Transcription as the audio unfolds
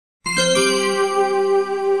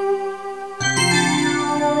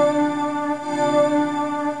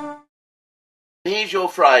Here's your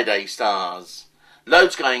Friday stars.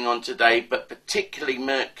 Loads going on today, but particularly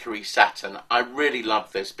Mercury, Saturn. I really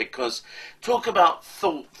love this because talk about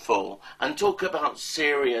thoughtful and talk about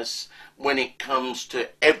serious when it comes to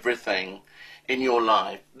everything in your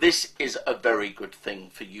life. This is a very good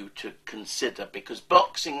thing for you to consider, because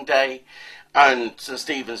Boxing Day and St.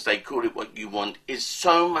 Stephen's Day, call it what you want, is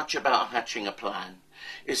so much about hatching a plan.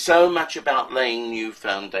 It's so much about laying new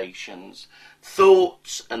foundations,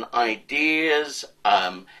 thoughts and ideas.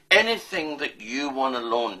 Anything that you want to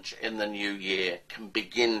launch in the new year can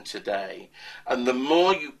begin today. And the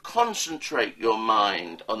more you concentrate your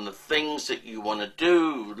mind on the things that you want to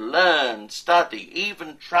do, learn, study,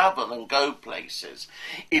 even travel and go places,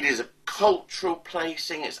 it is a cultural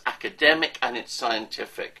placing, it's academic and it's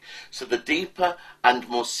scientific. So the deeper and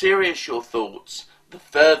more serious your thoughts, the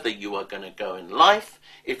further you are going to go in life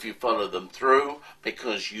if you follow them through,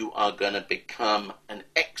 because you are going to become an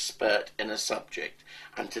expert in a subject.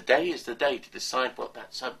 And today is the day to decide what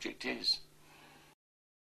that subject is.